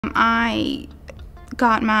I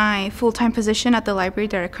got my full-time position at the library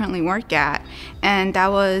that I currently work at, and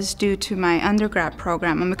that was due to my undergrad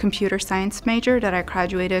program. I'm a computer science major that I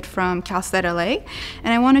graduated from Cal State LA,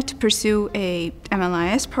 and I wanted to pursue a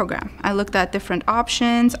MLIS program. I looked at different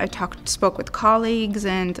options, spoke with colleagues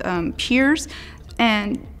and peers,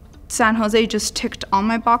 and San Jose just ticked all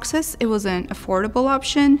my boxes. It was an affordable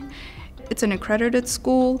option. It's an accredited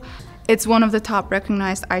school. It's one of the top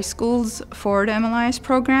recognized iSchool's for the MLIS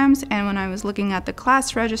programs, and when I was looking at the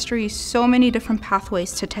class registry, so many different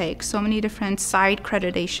pathways to take, so many different side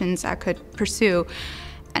accreditations I could pursue,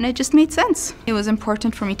 and it just made sense. It was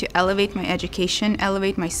important for me to elevate my education,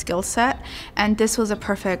 elevate my skill set, and this was a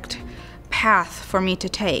perfect path for me to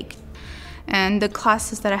take. And the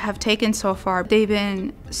classes that I have taken so far, they've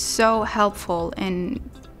been so helpful in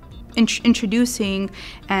introducing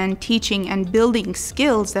and teaching and building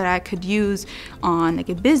skills that I could use on like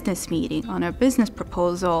a business meeting, on a business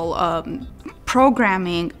proposal,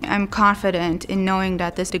 programming. I'm confident in knowing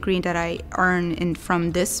that this degree that I earn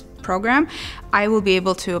from this program, I will be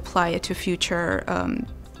able to apply it to future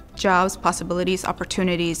jobs, possibilities,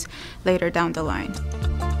 opportunities later down the line.